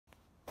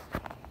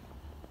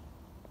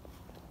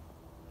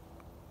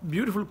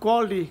Beautiful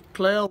quality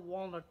Claro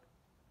walnut,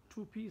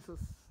 two pieces.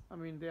 I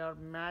mean, they are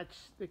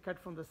matched. They cut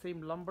from the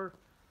same lumber,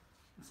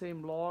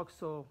 same log.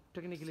 So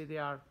technically, they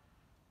are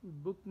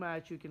book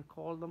match. You can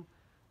call them.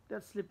 They're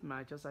slip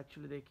matches.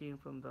 Actually, they came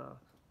from the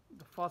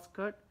first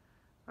cut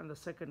and the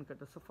second cut.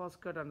 That's the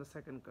first cut and the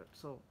second cut.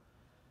 So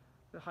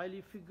they're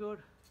highly figured.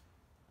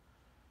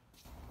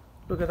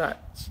 Look at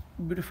that. It's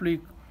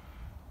beautifully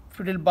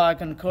fiddle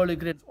back and curly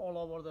grains all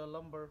over the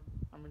lumber.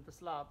 I mean the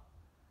slab.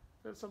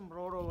 There's some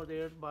road over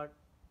there, but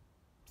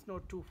it's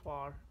not too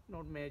far,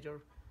 not major.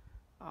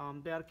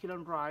 They are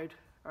kiln dried,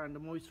 and the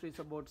moisture is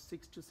about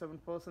 6 to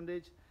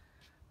 7%,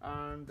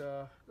 and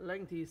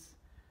length is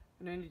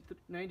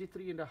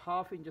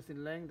 93.5 inches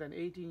in length and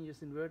 18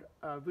 inches in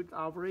width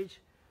average.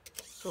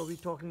 So we're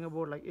talking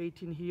about like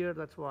 18 here.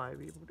 That's why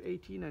we put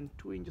 18 and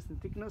 2 inches in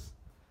thickness.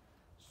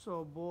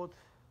 So both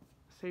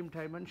same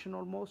dimension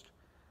almost.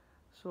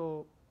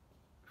 So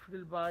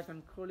fiddle back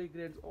and curly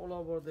grains all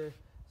over the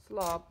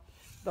slab.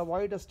 The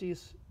widest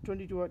is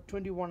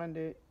 21 and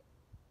a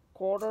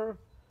quarter,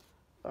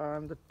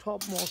 and the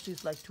topmost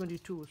is like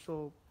 22.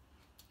 So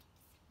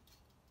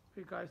if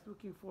you guys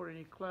looking for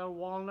any Claro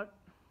walnut,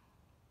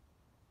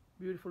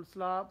 beautiful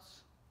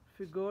slabs,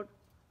 figured,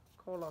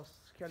 call us.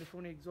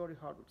 California Exotic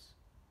Hardwoods,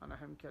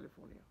 Anaheim,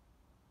 California.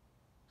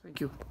 Thank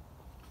you.